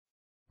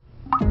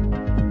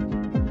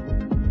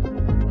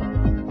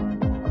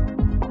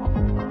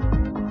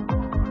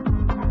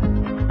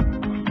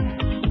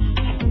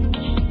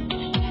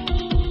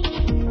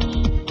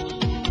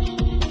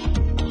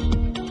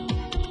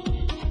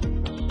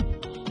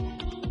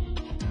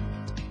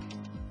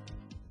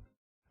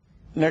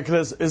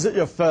Nicholas, is it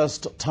your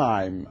first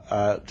time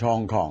to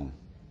Hong Kong?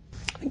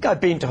 I think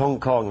I've been to Hong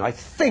Kong, I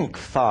think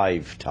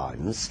 5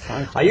 times.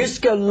 I used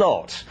to go a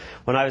lot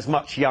when I was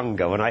much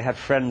younger, when I had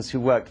friends who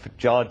worked for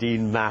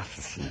Jardine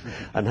Maths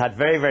and had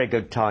very, very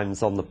good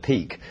times on the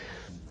Peak.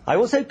 I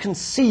also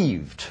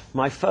conceived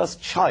my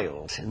first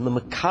child in the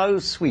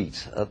Macau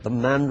suite at the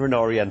Mandarin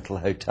Oriental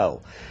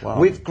Hotel. Wow.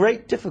 With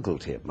great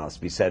difficulty, it must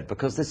be said,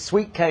 because this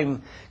suite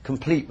came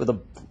complete with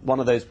one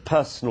of those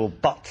personal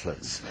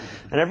butlers.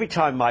 And every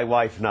time my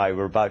wife and I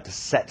were about to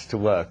set to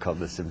work on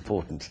this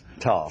important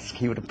task,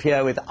 he would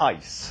appear with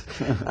ice.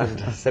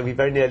 And so we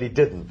very nearly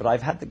didn't. But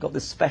I've got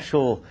this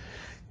special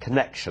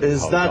connection.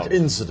 Is that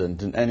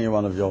incident in any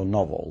one of your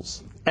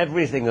novels?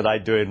 Everything that I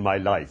do in my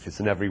life is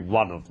in every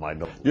one of my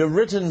novels. You've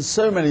written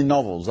so many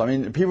novels. I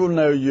mean, people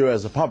know you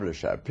as a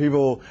publisher.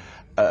 People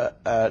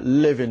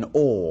live in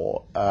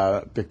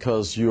awe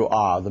because you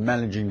are the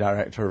managing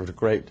director of the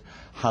great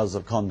house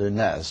of Condé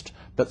Nast.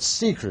 But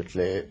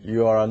secretly,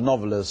 you are a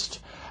novelist,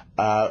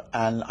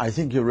 and I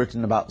think you've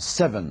written about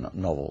 7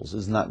 novels.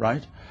 Isn't that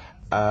right?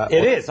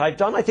 It is. I've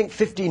done, I think,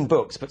 15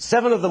 books, but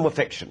 7 of them were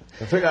fiction.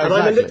 Exactly.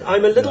 And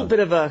I'm a little bit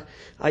of a...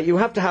 you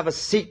have to have a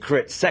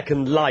secret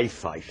second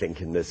life, I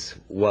think, in this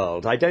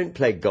world. I don't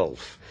play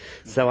golf,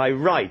 so I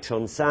write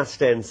on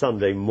Saturday and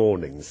Sunday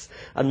mornings.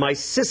 And my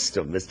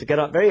system is to get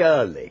up very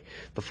early,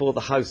 before the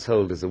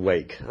household is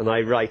awake, and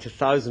I write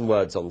 1,000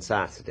 words on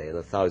Saturday and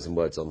 1,000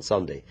 words on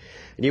Sunday.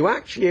 And you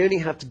actually only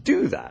have to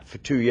do that for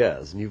 2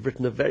 years, and you've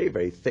written a very,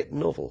 very thick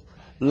novel.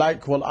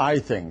 Like what I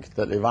think,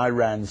 that if I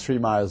ran 3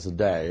 miles a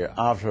day,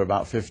 after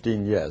about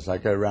 15 years, I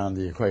go around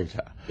the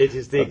equator. It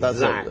is the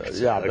exact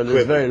yeah, but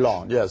it's very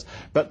long, yes.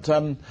 But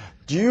do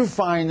you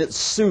find it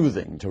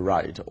soothing to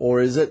write,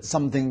 or is it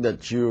something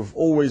that you've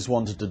always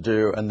wanted to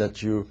do and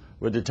that you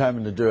were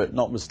determined to do it,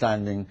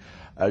 notwithstanding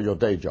your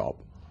day job?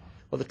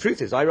 Well, the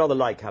truth is, I rather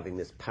like having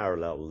this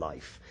parallel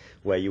life,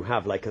 where you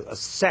have like a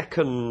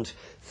second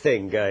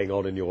thing going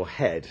on in your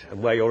head,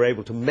 and where you're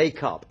able to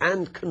make up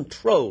and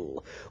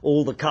control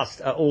all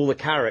the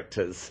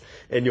characters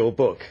in your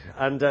book.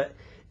 And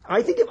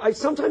I think I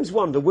sometimes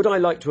wonder, would I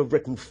like to have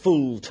written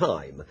full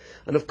time?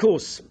 And of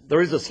course,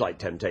 there is a slight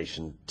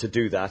temptation to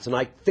do that, and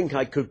I think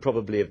I could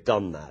probably have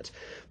done that.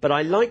 But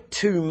I like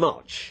too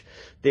much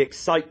the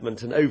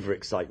excitement and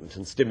overexcitement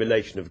and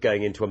stimulation of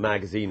going into a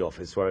magazine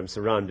office where I'm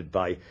surrounded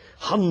by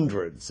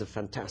hundreds of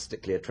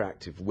fantastically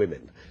attractive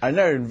women. I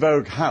know in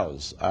Vogue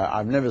House,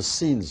 I've never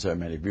seen so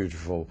many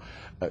beautiful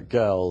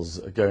girls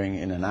going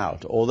in and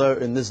out, although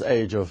in this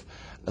age of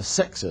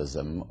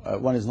sexism,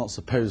 one is not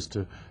supposed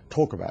to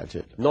talk about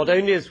it. Not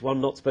only is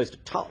one not supposed to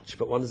touch,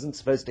 but one isn't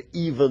supposed to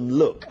even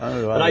look.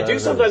 Oh, and I do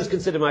sometimes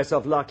consider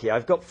myself lucky.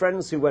 I've got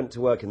friends who went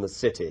to work in the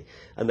city,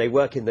 and they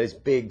work in those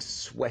big,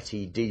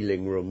 sweaty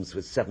dealing rooms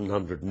with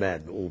 700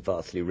 men, all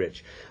vastly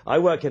rich. I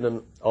work in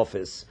an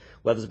office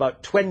where there's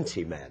about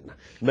 20 men,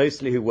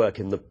 mostly who work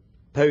in the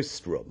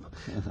post room,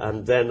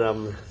 and then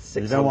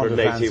 680 you don't want to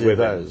fancy women.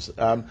 Those.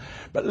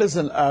 But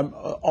listen,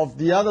 of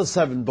the other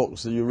 7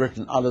 books that you've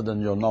written other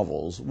than your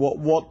novels,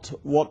 what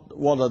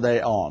are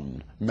they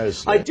on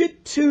mostly? I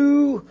did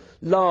 2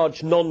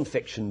 large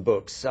non-fiction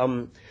books.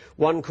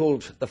 One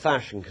called The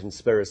Fashion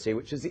Conspiracy,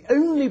 which is the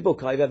only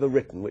book I've ever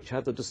written which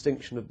had the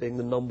distinction of being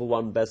the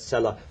 #1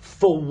 bestseller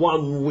for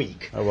 1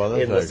 week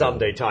in the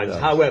Sunday Times.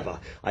 Yes. However,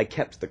 I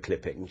kept the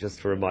clipping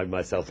just to remind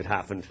myself it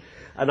happened.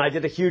 And I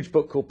did a huge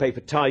book called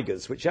Paper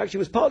Tigers, which actually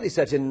was partly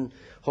set in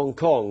Hong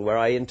Kong, where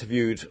I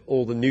interviewed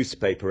all the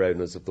newspaper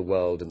owners of the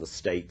world, in the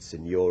States,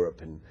 in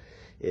Europe,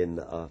 in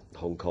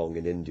Hong Kong,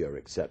 in India,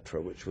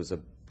 etc., which was a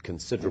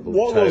considerable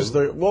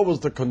tome. What was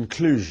the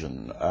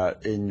conclusion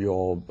in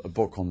your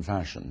book on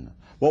fashion?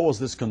 What was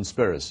this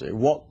conspiracy?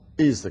 What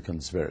is the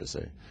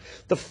conspiracy?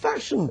 The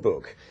fashion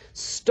book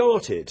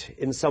started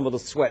in some of the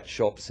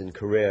sweatshops in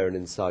Korea and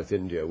in South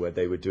India, where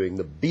they were doing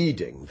the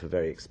beading for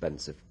very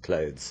expensive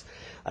clothes.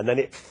 And then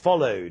it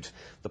followed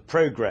the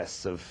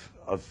progress of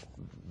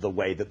the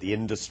way that the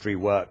industry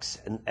works,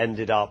 and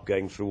ended up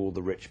going through all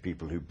the rich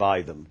people who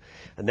buy them,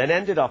 and then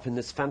ended up in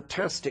this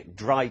fantastic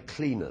dry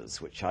cleaners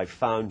which I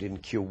found in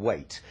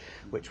Kuwait,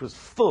 which was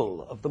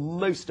full of the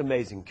most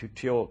amazing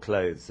couture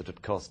clothes that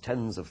had cost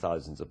tens of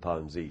thousands of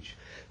pounds each,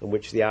 and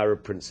which the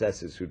Arab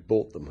princesses who'd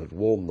bought them had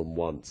worn them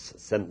once,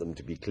 sent them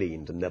to be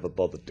cleaned, and never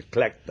bothered to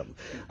collect them.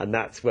 And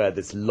that's where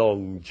this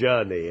long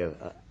journey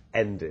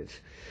ended.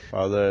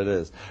 Well, there it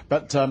is.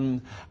 But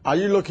are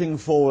you looking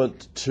forward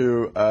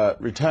to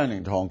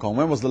returning to Hong Kong?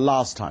 When was the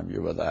last time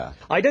you were there?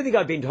 I don't think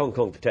I've been to Hong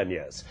Kong for 10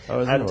 years.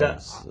 Oh,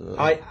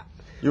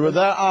 you were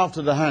there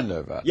after the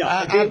handover?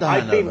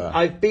 Yeah,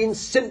 I've been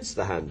since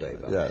the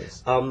handover.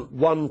 Yes.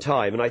 One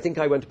time, and I think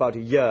I went about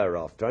a year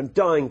after. I'm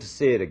dying to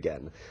see it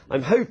again.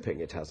 I'm hoping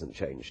it hasn't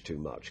changed too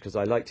much, because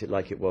I liked it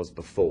like it was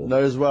before.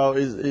 No, as well,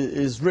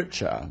 is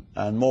richer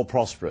and more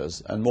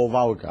prosperous and more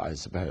vulgar, I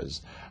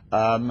suppose.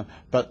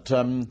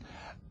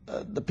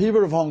 The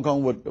people of Hong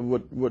Kong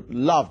would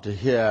love to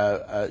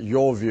hear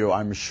your view,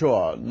 I'm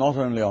sure, not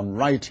only on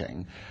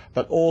writing,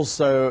 but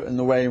also in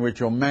the way in which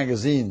your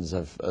magazines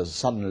have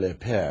suddenly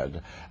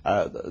appeared.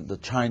 The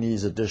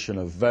Chinese edition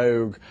of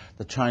Vogue,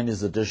 the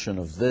Chinese edition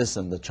of this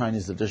and the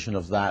Chinese edition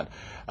of that.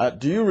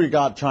 Do you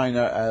regard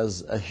China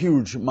as a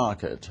huge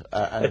market?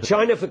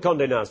 China for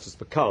Condé Nast has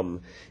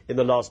become, in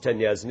the last 10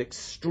 years, an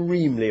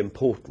extremely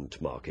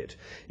important market.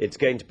 It's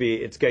going to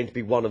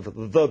be one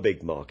of the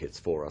big markets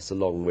for us,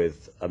 along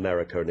with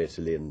America and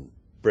Italy and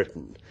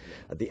Britain.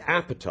 The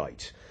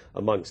appetite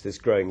amongst this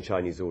growing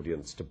Chinese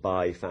audience to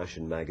buy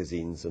fashion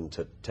magazines and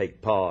to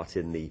take part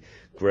in the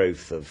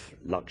growth of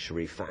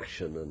luxury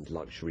fashion and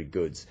luxury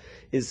goods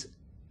is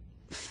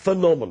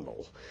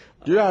phenomenal.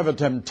 Do you have a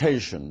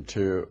temptation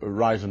to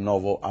write a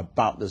novel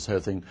about this whole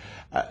thing,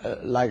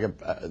 like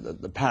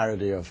the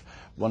parody of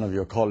one of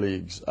your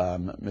colleagues,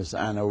 Miss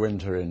Anna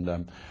Wintour in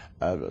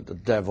The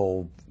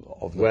Devil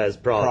of the Wears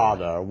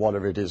Prada, or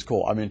whatever it is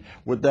called? I mean,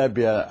 would there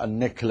be a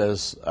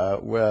Nicholas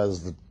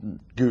wears the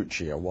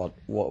Gucci or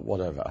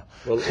whatever?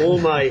 Well,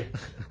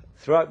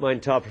 throughout my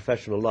entire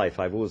professional life,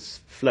 I've always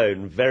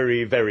flown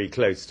very, very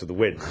close to the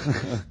wind.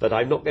 But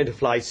I'm not going to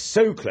fly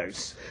so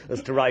close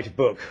as to write a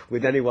book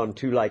with anyone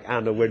too like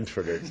Anna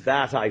Wintour in it.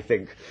 That, I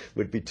think,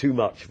 would be too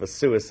much of a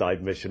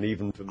suicide mission,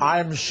 even for me.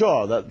 I'm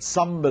sure that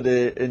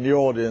somebody in the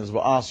audience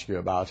will ask you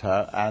about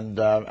her and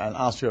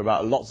ask you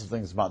about lots of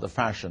things about the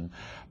fashion.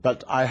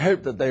 But I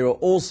hope that they will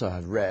also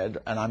have read,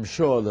 and I'm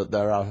sure that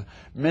there are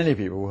many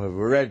people who have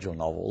read your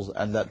novels,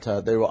 and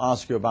that they will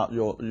ask you about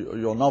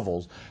your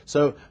novels.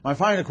 So my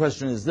final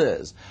question is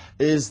this,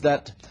 is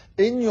that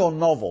in your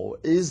novel,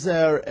 is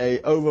there a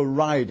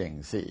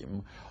overriding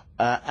theme,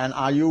 and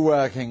are you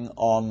working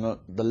on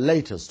the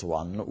latest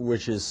one,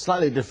 which is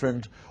slightly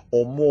different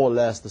or more or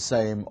less the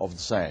same of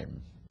the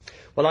same?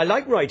 Well, I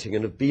like writing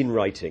and have been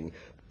writing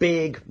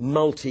big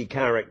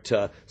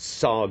multi-character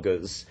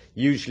sagas,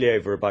 usually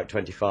over about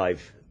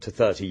 25 to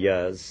 30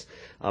 years.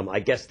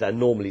 I guess they're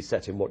normally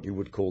set in what you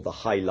would call the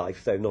high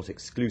life, though not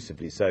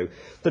exclusively so.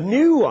 The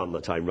new one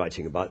that I'm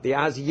writing about, the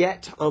as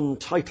yet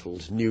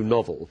untitled new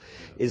novel,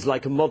 is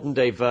like a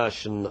modern-day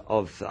version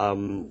of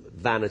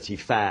Vanity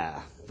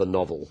Fair, the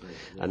novel,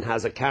 and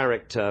has a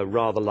character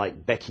rather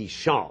like Becky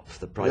Sharp,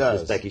 the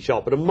priceless Becky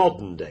Sharp, but a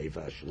modern-day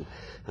version.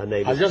 Her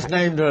name I just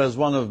named her as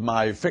one of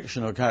my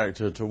fictional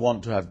characters to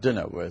want to have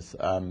dinner with.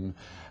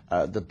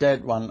 The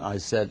dead one, I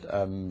said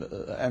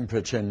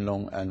Emperor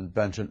Qianlong and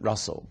Bertrand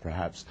Russell,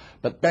 perhaps.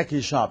 But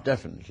Becky Sharp,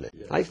 definitely.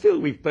 I feel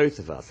we've both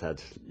of us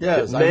had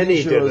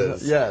many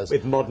dinners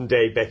with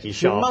modern-day Becky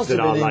Sharp in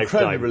our lifetime. She must have been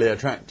incredibly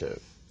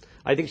attractive.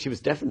 I think she was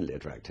definitely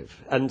attractive.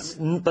 And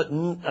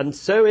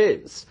so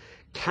is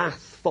Kath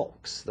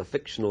Fox, the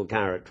fictional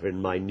character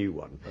in my new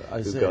one,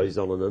 who goes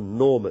on an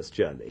enormous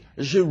journey.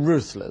 Is she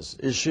ruthless?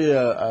 Is she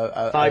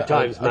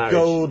a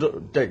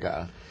gold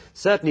digger?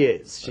 Certainly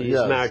is. She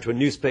is married to a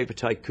newspaper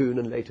tycoon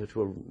and later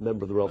to a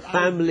member of the royal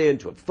family and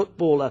to a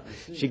footballer.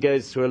 She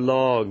goes through a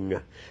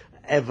long,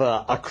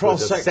 ever upward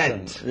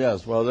ascent.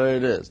 Yes, well, there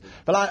it is.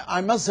 But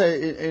I must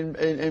say, in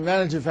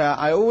Vanity Fair,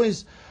 I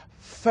always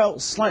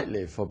felt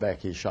slightly for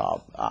Becky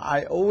Sharp.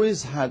 I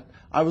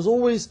was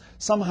always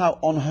somehow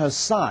on her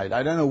side.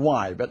 I don't know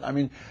why, but I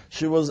mean,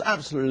 she was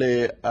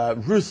absolutely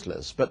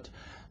ruthless, but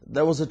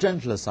there was a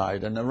gentler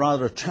side and a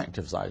rather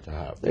attractive side to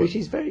her. No,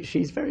 she's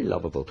very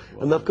lovable.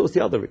 And of course,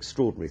 the other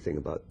extraordinary thing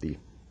about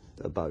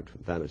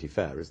Vanity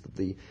Fair is that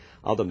the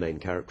other main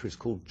character is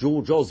called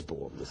George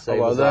Osborne, the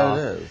same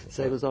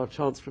as our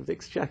Chancellor of the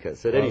Exchequer.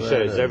 So it only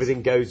shows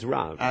everything goes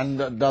round.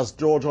 And does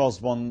George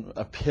Osborne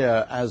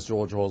appear as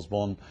George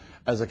Osborne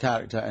as a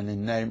character and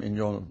in name in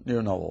your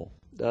new novel?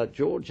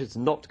 George is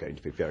not going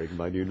to be appearing in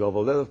my new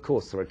novel, though of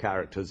course there are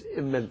characters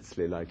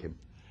immensely like him.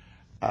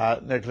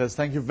 Nicholas,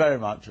 thank you very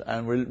much,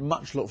 and we'll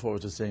much look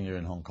forward to seeing you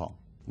in Hong Kong.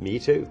 Me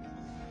too.